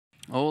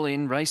All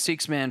in, race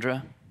 6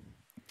 Mandurah.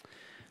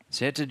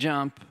 Set to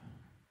jump.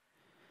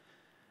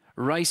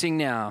 Racing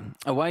now.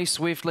 Away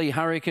swiftly,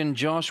 Hurricane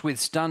Josh with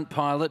Stunt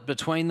Pilot.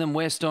 Between them,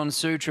 West on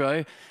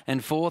Sutro.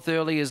 And fourth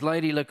early is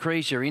Lady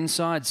Lucretia.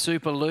 Inside,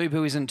 Super Lube,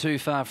 who isn't too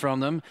far from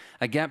them.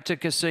 A gap to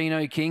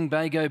Casino King,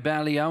 Bago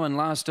Balio, and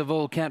last of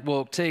all,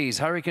 Catwalk Tease.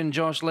 Hurricane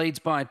Josh leads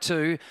by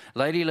 2.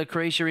 Lady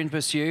Lucretia in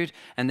pursuit.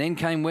 And then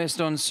came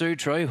West on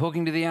Sutro,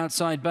 hooking to the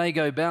outside,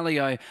 Bago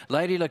Balio.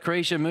 Lady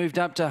Lucretia moved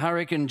up to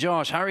Hurricane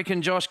Josh.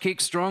 Hurricane Josh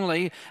kicks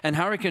strongly, and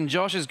Hurricane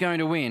Josh is going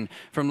to win.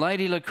 From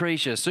Lady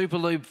Lucretia, Super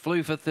Lube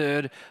flew for third.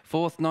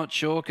 Fourth, Not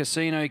Sure,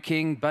 Casino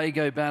King,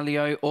 Bago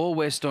Balio, all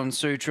West on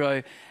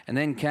Sutro, and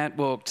then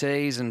Catwalk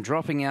Tease, and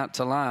dropping out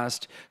to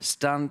last,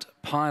 Stunt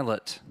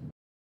Pilot.